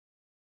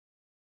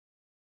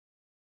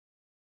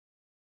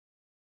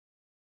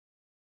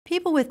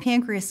People with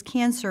pancreas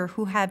cancer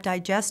who have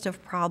digestive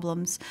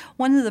problems,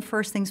 one of the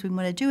first things we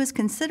want to do is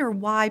consider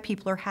why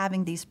people are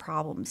having these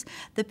problems.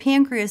 The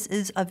pancreas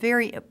is a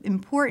very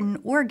important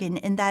organ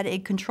in that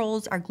it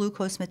controls our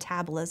glucose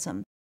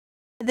metabolism.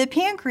 The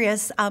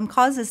pancreas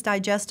causes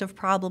digestive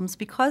problems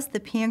because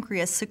the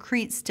pancreas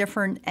secretes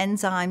different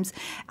enzymes,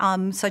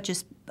 such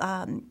as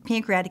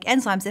pancreatic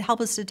enzymes that help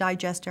us to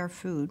digest our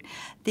food.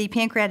 The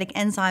pancreatic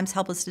enzymes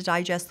help us to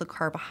digest the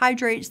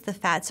carbohydrates, the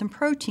fats, and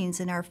proteins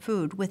in our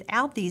food.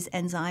 Without these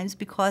enzymes,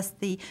 because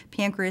the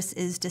pancreas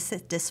is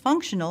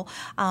dysfunctional,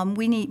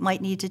 we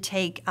might need to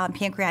take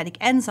pancreatic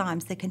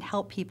enzymes that can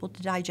help people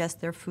to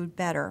digest their food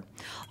better.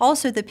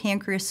 Also, the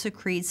pancreas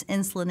secretes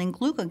insulin and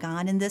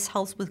glucagon, and this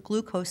helps with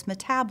glucose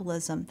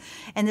metabolism.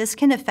 And this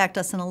can affect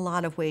us in a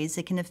lot of ways.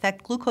 It can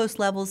affect glucose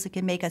levels. It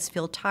can make us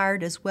feel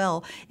tired as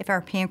well if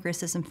our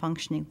pancreas isn't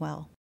functioning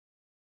well.